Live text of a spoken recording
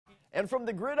And from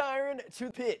the gridiron to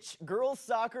the pitch, girls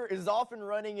soccer is off and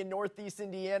running in Northeast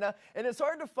Indiana, and it's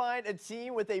hard to find a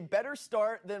team with a better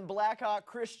start than Blackhawk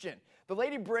Christian. The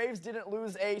Lady Braves didn't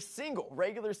lose a single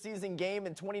regular season game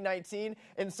in 2019,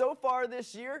 and so far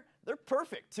this year, they're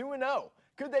perfect, 2-0.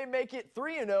 Could they make it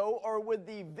 3-0, or would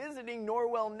the visiting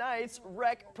Norwell Knights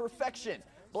wreck perfection?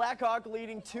 Blackhawk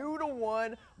leading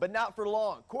 2-1, but not for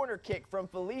long. Corner kick from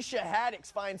Felicia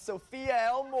Haddix finds Sophia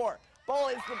Elmore. Ball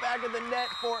hits the back of the net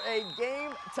for a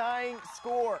game-tying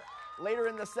score. Later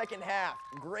in the second half,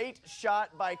 great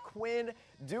shot by Quinn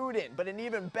Duden, but an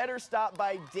even better stop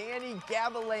by Danny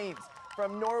Gavalanes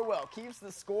from Norwell keeps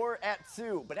the score at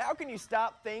 2. But how can you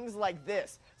stop things like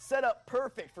this? Set up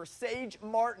perfect for Sage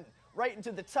Martin, right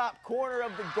into the top corner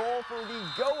of the goal for the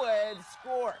go-ahead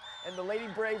score. And the Lady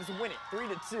Braves win it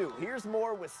 3-2. Here's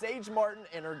more with Sage Martin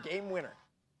and her game winner.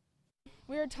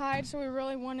 We were tied, so we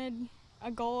really wanted a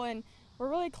goal, and we're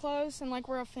really close, and like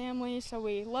we're a family, so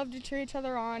we love to cheer each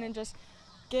other on and just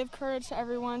give courage to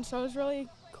everyone. So it was really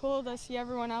cool to see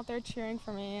everyone out there cheering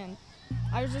for me, and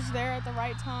I was just there at the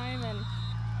right time, and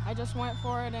I just went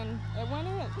for it, and it went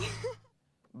in.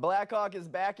 Blackhawk is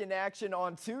back in action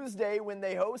on Tuesday when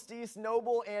they host East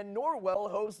Noble, and Norwell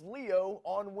hosts Leo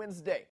on Wednesday.